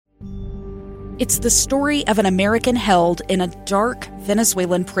It's the story of an American held in a dark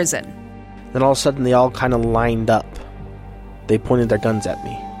Venezuelan prison. Then all of a sudden they all kind of lined up. They pointed their guns at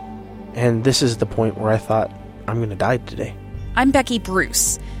me. And this is the point where I thought, I'm going to die today. I'm Becky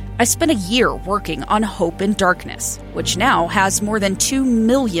Bruce. I spent a year working on Hope in Darkness, which now has more than 2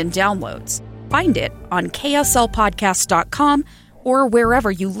 million downloads. Find it on kslpodcast.com or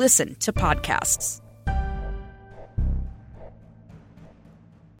wherever you listen to podcasts.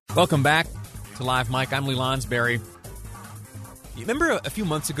 Welcome back to Live Mike. I'm Lee Lonsberry. You remember a few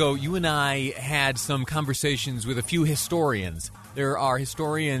months ago, you and I had some conversations with a few historians. There are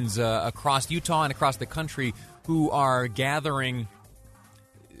historians across Utah and across the country who are gathering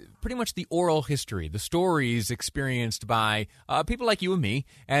pretty much the oral history, the stories experienced by people like you and me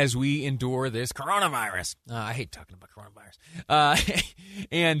as we endure this coronavirus. I hate talking about coronavirus.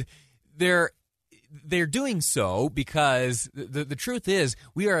 And they're doing so because the truth is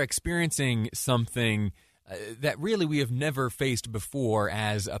we are experiencing something that really we have never faced before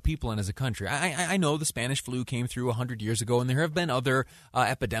as a people and as a country. I know the Spanish flu came through 100 years ago, and there have been other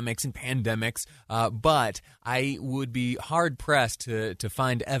epidemics and pandemics, but I would be hard-pressed to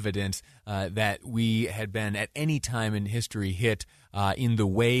find evidence that we had been at any time in history hit in the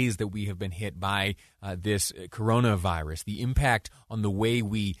ways that we have been hit by this coronavirus, the impact on the way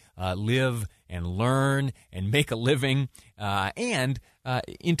we live and learn and make a living and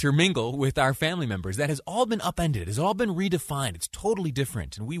intermingle with our family members. That has all been upended. It's all been redefined. It's totally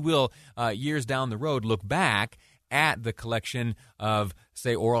different. And we will, years down the road, look back at the collection of,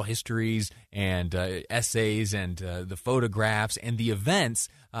 say, oral histories and essays and the photographs and the events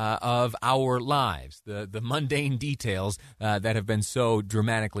of our lives, the mundane details that have been so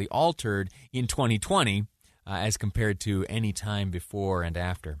dramatically altered in 2020 as compared to any time before and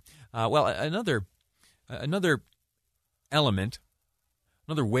after. Well, another element,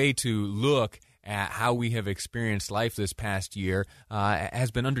 another way to look at how we have experienced life this past year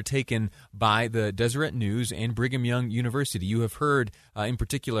has been undertaken by the Deseret News and Brigham Young University. You have heard, in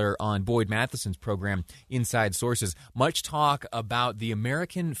particular, on Boyd Matheson's program, Inside Sources, much talk about the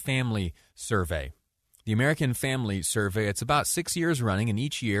American Family Survey. The American Family Survey, it's about 6 years running, and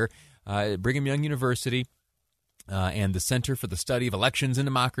each year, Brigham Young University and the Center for the Study of Elections and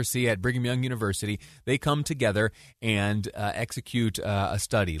Democracy at Brigham Young University, they come together and execute a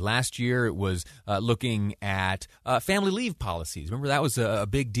study. Last year, it was looking at family leave policies. Remember, that was a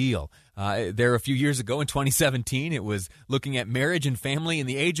big deal. There a few years ago in 2017, it was looking at marriage and family in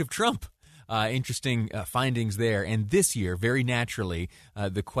the age of Trump. Interesting findings there. And this year, very naturally,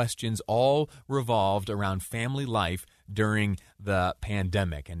 the questions all revolved around family life during the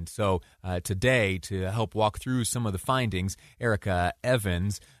pandemic. And so today, to help walk through some of the findings, Erica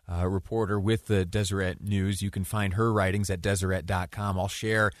Evans, reporter with the Deseret News, you can find her writings at Deseret.com. I'll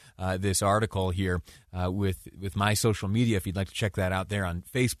share this article here with my social media if you'd like to check that out there on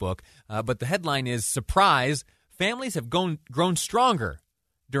Facebook. But the headline is, Surprise, Families Have Grown Stronger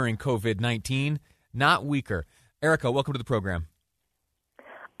During COVID-19, Not Weaker. Erica, welcome to the program.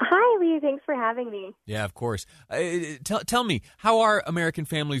 Hi, Lee. Thanks for having me. Yeah, of course. Tell me, how are American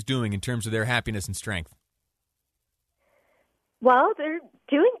families doing in terms of their happiness and strength? Well, they're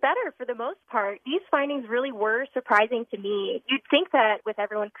doing better for the most part. These findings really were surprising to me. You'd think that with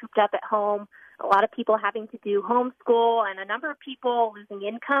everyone cooped up at home, a lot of people having to do homeschool, and a number of people losing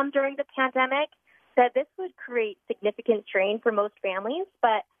income during the pandemic, that this would create significant strain for most families.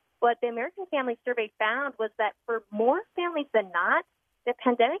 But what the American Family Survey found was that for more families than not, the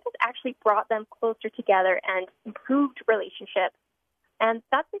pandemic has actually brought them closer together and improved relationships. And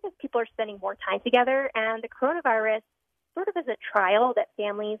that's because people are spending more time together, and the coronavirus, sort of as a trial that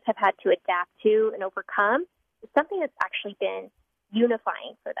families have had to adapt to and overcome, is something that's actually been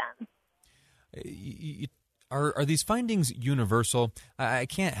unifying for them. Are these findings universal? I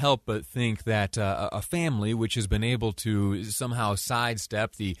can't help but think that a family which has been able to somehow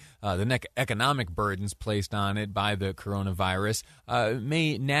sidestep the economic burdens placed on it by the coronavirus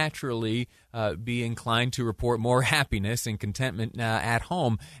may naturally be inclined to report more happiness and contentment at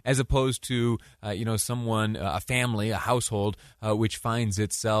home, as opposed to someone, a family, a household which finds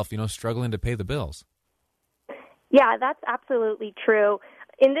itself struggling to pay the bills. Yeah, that's absolutely true.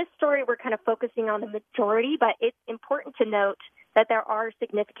 In this story, we're kind of focusing on the majority, but it's important to note that there are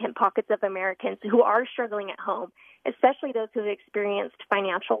significant pockets of Americans who are struggling at home, especially those who have experienced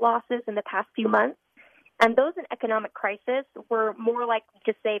financial losses in the past few months. And those in economic crisis were more likely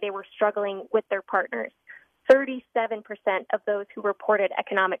to say they were struggling with their partners. 37% of those who reported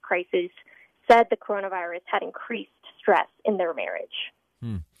economic crisis said the coronavirus had increased stress in their marriage.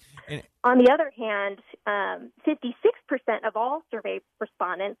 On the other hand, 56% of all survey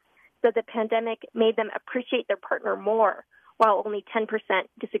respondents said the pandemic made them appreciate their partner more, while only 10%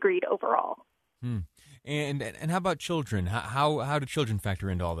 disagreed overall. And how about children? How do children factor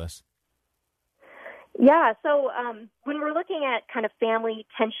into all this? Yeah, so when we're looking at kind of family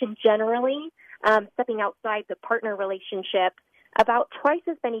tension generally, stepping outside the partner relationship, about twice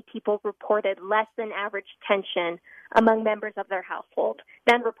as many people reported less than average tension among members of their household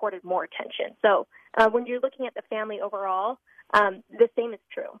than reported more tension. So when you're looking at the family overall, the same is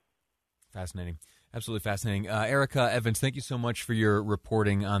true. Fascinating. Absolutely fascinating. Erica Evans, thank you so much for your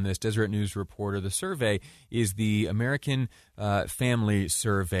reporting on this. Deseret News Reporter. The survey is the American Family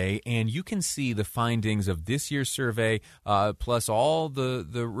Survey, and you can see the findings of this year's survey, plus all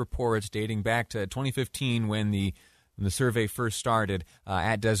the reports dating back to 2015 when the survey first started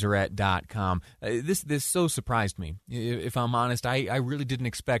at Deseret.com. This so surprised me. If I'm honest, I really didn't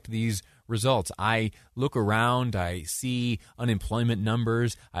expect these results. I look around, I see unemployment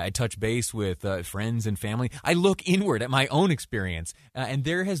numbers, I touch base with friends and family. I look inward at my own experience, and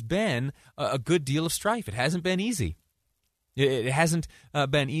there has been a good deal of strife. It hasn't been easy. It hasn't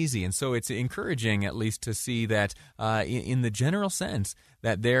been easy, and so it's encouraging at least to see that in the general sense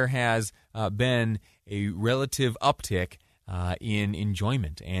that there has been a relative uptick in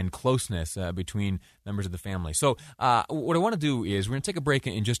enjoyment and closeness between members of the family. So what I want to do is we're going to take a break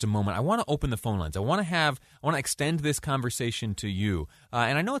in just a moment. I want to open the phone lines. I want to extend this conversation to you.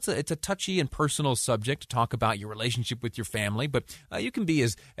 And I know it's a touchy and personal subject to talk about your relationship with your family, but you can be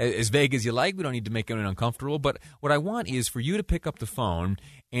as vague as you like. We don't need to make it uncomfortable. But what I want is for you to pick up the phone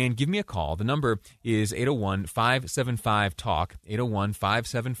and give me a call. The number is 801-575-TALK,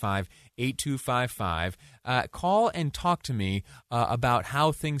 801-575-8255. Call and talk to me about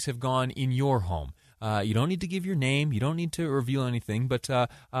how things have gone in your home. You don't need to give your name. You don't need to reveal anything, but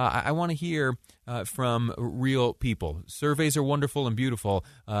I want to hear from real people. Surveys are wonderful and beautiful,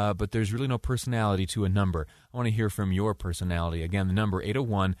 but there's really no personality to a number. I want to hear from your personality. Again, the number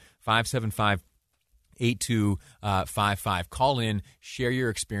 801-575-8255. Call in, share your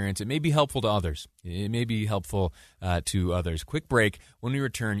experience. It may be helpful to others. Quick break. When we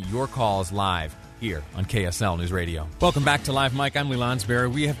return, your calls live here on KSL News Radio. Welcome back to Live Mike. I'm Lee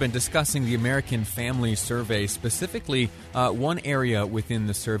Lonsberry. We have been discussing the American Family Survey, specifically one area within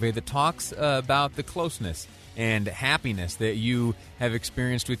the survey that talks about the closeness and happiness that you have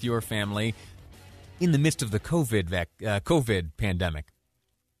experienced with your family in the midst of the COVID pandemic.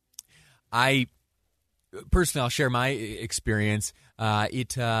 Personally, I'll share my experience. I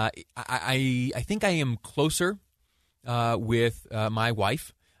think I am closer with my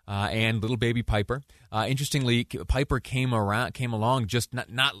wife and little baby Piper. Interestingly, Piper came along just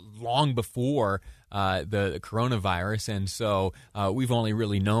not long before the coronavirus, and so we've only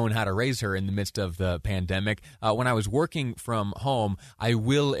really known how to raise her in the midst of the pandemic. When I was working from home, I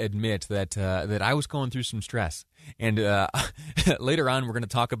will admit that I was going through some stress, and later on, we're going to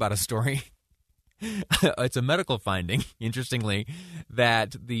talk about a story. It's a medical finding, interestingly,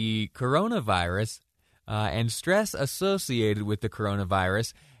 that the coronavirus and stress associated with the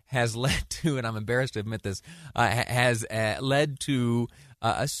coronavirus has led to, and I'm embarrassed to admit this, has led to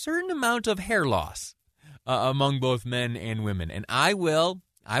a certain amount of hair loss among both men and women. And I will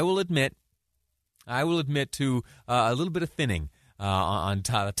admit to a little bit of thinning on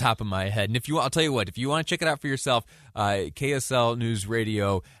the top of my head. And I'll tell you what, if you want to check it out for yourself, KSL News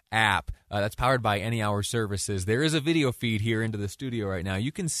Radio app, that's powered by Any Hour Services. There is a video feed here into the studio right now.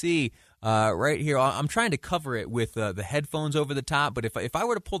 You can see right here. I'm trying to cover it with the headphones over the top, but if I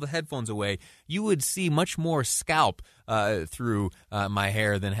were to pull the headphones away, you would see much more scalp through my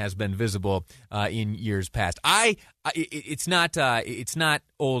hair than has been visible in years past. It's not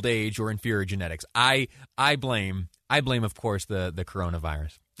old age or inferior genetics. I blame, of course, the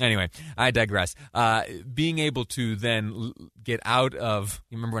coronavirus. Anyway, I digress. Being able to then get out of,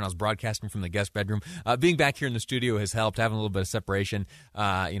 you remember when I was broadcasting from the guest bedroom? Being back here in the studio has helped, having a little bit of separation,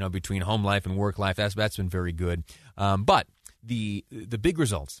 between home life and work life. That's been very good. But the big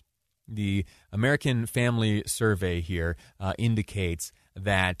results, the American Family Survey here indicates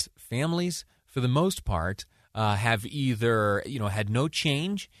that families, for the most part, have either had no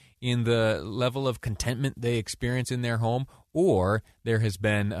change in the level of contentment they experience in their home, or there has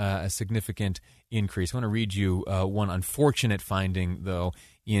been a significant increase. I want to read you one unfortunate finding, though,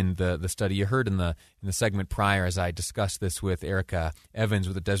 in the study. You heard in the segment prior as I discussed this with Erica Evans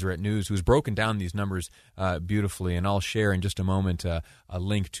with the Deseret News, who's broken down these numbers beautifully, and I'll share in just a moment a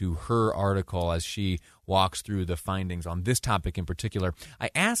link to her article as she walks through the findings on this topic in particular. I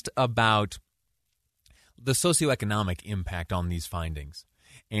asked about the socioeconomic impact on these findings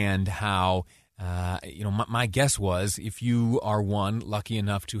and how My guess was if you are lucky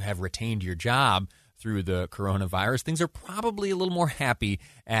enough to have retained your job through the coronavirus, things are probably a little more happy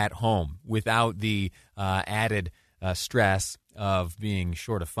at home without the added stress of being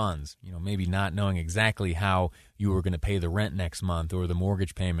short of funds. Maybe not knowing exactly how you were going to pay the rent next month or the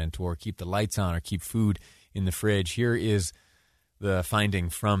mortgage payment or keep the lights on or keep food in the fridge. Here is the finding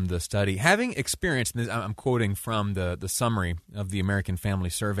from the study. Having experienced, and I'm quoting from the summary of the American Family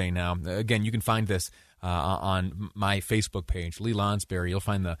Survey now. Again, you can find this on my Facebook page, Lee Lonsberry. You'll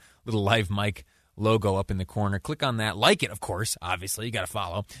find the little live mic logo up in the corner. Click on that. Like it, of course. Obviously, you got to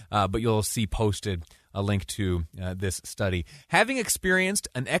follow. But you'll see posted a link to this study. Having experienced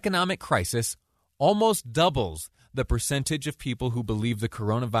an economic crisis almost doubles the percentage of people who believe the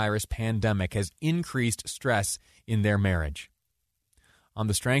coronavirus pandemic has increased stress in their marriage. On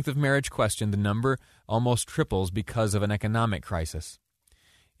the strength of marriage question, the number almost triples because of an economic crisis.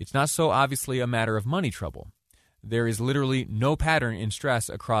 It's not so obviously a matter of money trouble. There is literally no pattern in stress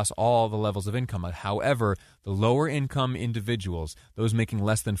across all the levels of income. However, the lower income individuals, those making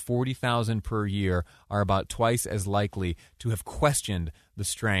less than $40,000 per year, are about twice as likely to have questioned the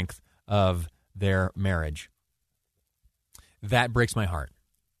strength of their marriage. That breaks my heart.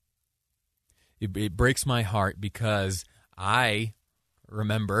 It breaks my heart because I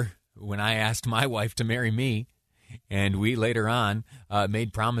remember when I asked my wife to marry me, and we later on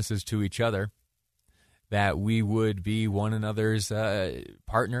made promises to each other that we would be one another's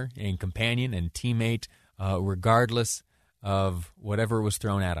partner and companion and teammate regardless of whatever was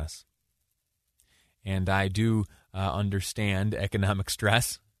thrown at us. And I do understand economic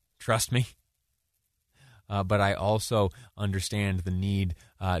stress, trust me. But I also understand the need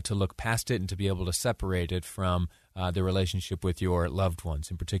to look past it and to be able to separate it from the relationship with your loved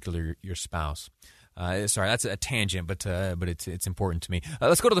ones, in particular your spouse. Sorry, that's a tangent, but it's important to me.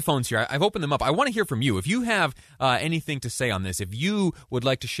 Let's go to the phones here. I've opened them up. I want to hear from you. If you have anything to say on this, if you would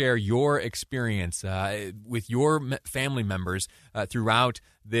like to share your experience with your family members throughout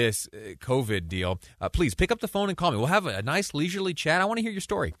this COVID deal, please pick up the phone and call me. We'll have a nice leisurely chat. I want to hear your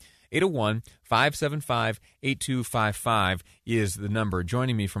story. 801-575-8255 is the number.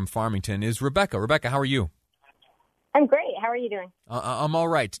 Joining me from Farmington is Rebecca. Rebecca, how are you? I'm great. How are you doing? I'm all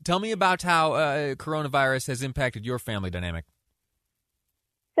right. Tell me about how coronavirus has impacted your family dynamic.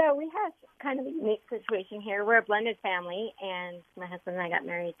 So we have kind of a unique situation here. We're a blended family, and my husband and I got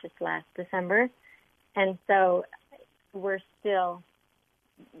married just last December. And so we're still,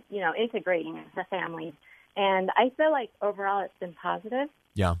 integrating as a family. And I feel like overall it's been positive.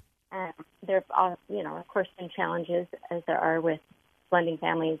 Yeah. There have, of course, been challenges as there are with blending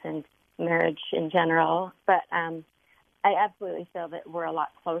families and marriage in general. But I absolutely feel that we're a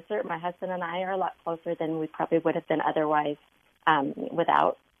lot closer. My husband and I are a lot closer than we probably would have been otherwise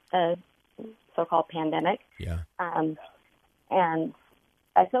without a so-called pandemic. Yeah. And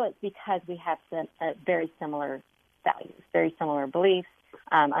I feel it's because we have very similar values, very similar beliefs,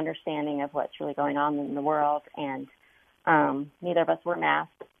 understanding of what's really going on in the world, and neither of us wear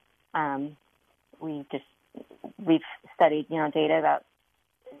masks. We've studied, data about,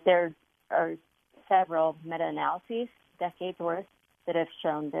 there are several meta-analyses, decades worth, that have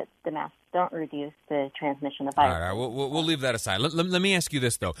shown that the masks don't reduce the transmission of virus. All right, we'll leave that aside. Let me ask you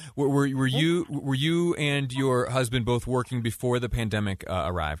this though: were you and your husband both working before the pandemic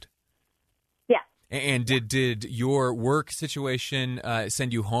arrived? Yeah. And did your work situation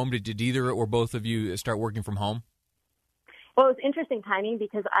send you home? Did either or both of you start working from home? Well, it was interesting timing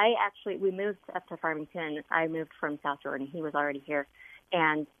because we moved up to Farmington. I moved from South Jordan. He was already here.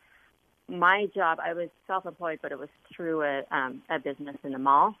 And my job, I was self-employed, but it was through a business in the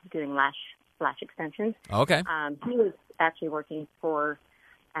mall doing lash extensions. Okay. He was actually working for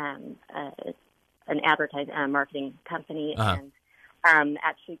an advertising marketing company, and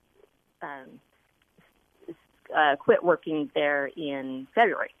actually quit working there in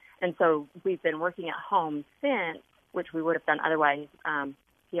February. And so we've been working at home since, which we would have done otherwise.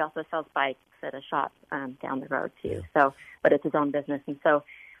 He also sells bikes at a shop down the road too. So, but it's his own business, and so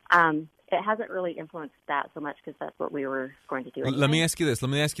it hasn't really influenced that so much because that's what we were going to do. Anyway. Let me ask you this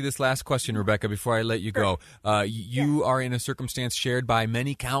last question, Rebecca, before I let you go. You are in a circumstance shared by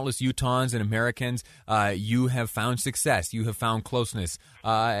many countless Utahns and Americans. You have found success. You have found closeness.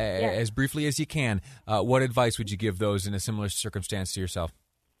 As briefly as you can, what advice would you give those in a similar circumstance to yourself?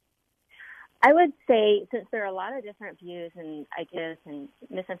 I would say, since there are a lot of different views and ideas and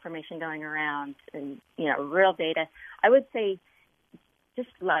misinformation going around and, real data, I would say just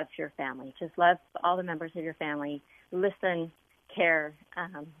love your family. Just love all the members of your family. Listen, care,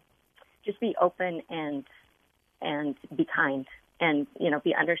 just be open and be kind and,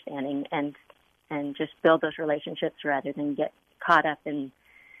 be understanding and and just build those relationships rather than get caught up in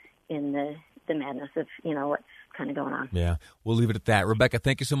the madness of, what's kind of going on. Yeah, we'll leave it at that. Rebecca,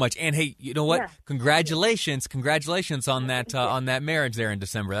 thank you so much. And hey, you know what? Yeah. Congratulations on that marriage there in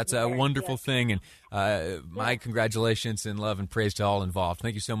December. That's a wonderful thing. And my congratulations and love and praise to all involved.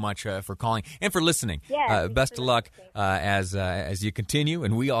 Thank you so much for calling and for listening. Best of luck as you continue,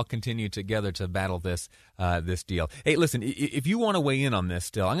 and we all continue together to battle this deal. Hey, listen, if you want to weigh in on this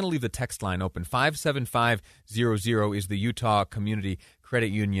still, I'm going to leave the text line open. 57500 is the Utah Community Credit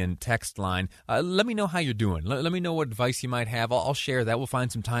Union text line. Let me know how you're doing. Let me know what advice you might have. I'll share that. We'll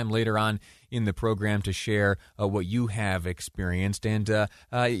find some time later on in the program to share what you have experienced. And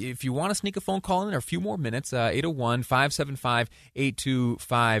if you want to sneak a phone call in, there are a few more minutes,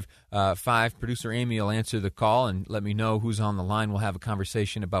 801-575-8255. Producer Amy will answer the call and let me know who's on the line. We'll have a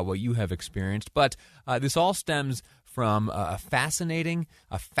conversation about what you have experienced. But this all stems from a fascinating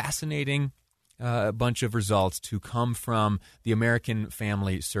bunch of results to come from the American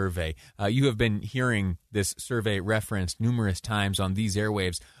Family Survey. You have been hearing this survey referenced numerous times on these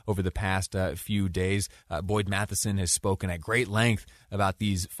airwaves over the past few days. Boyd Matheson has spoken at great length about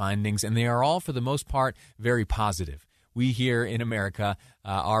these findings, and they are all, for the most part, very positive. We here in America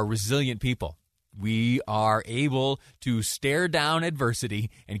are resilient people. We are able to stare down adversity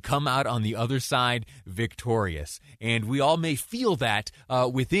and come out on the other side victorious. And we all may feel that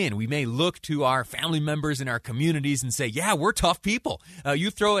within. We may look to our family members in our communities and say, yeah, we're tough people.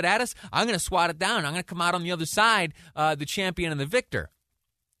 You throw it at us, I'm going to swat it down. I'm going to come out on the other side the champion and the victor.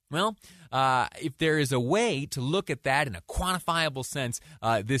 Well, if there is a way to look at that in a quantifiable sense,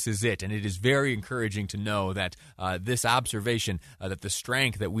 this is it. And it is very encouraging to know that this observation, that the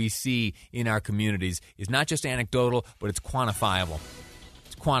strength that we see in our communities is not just anecdotal, but it's quantifiable.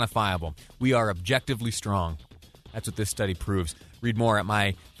 It's quantifiable. We are objectively strong. That's what this study proves. Read more at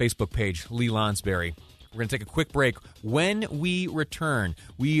my Facebook page, Lee Lonsberry. We're going to take a quick break. When we return,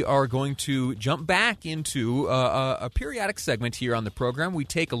 we are going to jump back into a periodic segment here on the program. We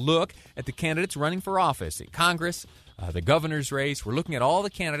take a look at the candidates running for office in Congress, the governor's race. We're looking at all the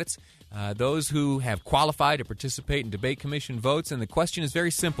candidates, those who have qualified to participate in debate commission votes, and the question is very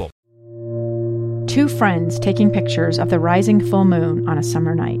simple. Two friends taking pictures of the rising full moon on a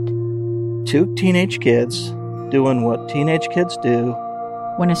summer night. Two teenage kids doing what teenage kids do.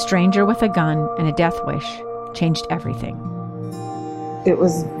 When a stranger with a gun and a death wish changed everything. It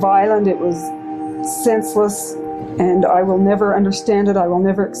was violent, it was senseless, and I will never understand it, I will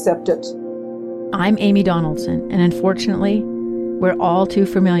never accept it. I'm Amy Donaldson, and unfortunately, we're all too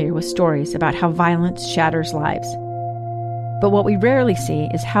familiar with stories about how violence shatters lives. But what we rarely see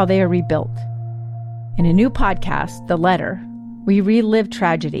is how they are rebuilt. In a new podcast, The Letter, we relive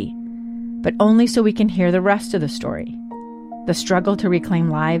tragedy, but only so we can hear the rest of the story. The struggle to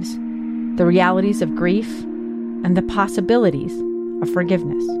reclaim lives, the realities of grief, and the possibilities of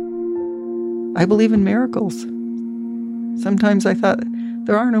forgiveness. I believe in miracles. Sometimes I thought,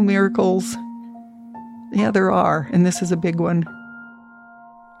 there are no miracles. Yeah, there are, and this is a big one.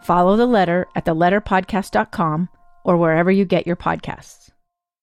 Follow The Letter at theletterpodcast.com or wherever you get your podcasts.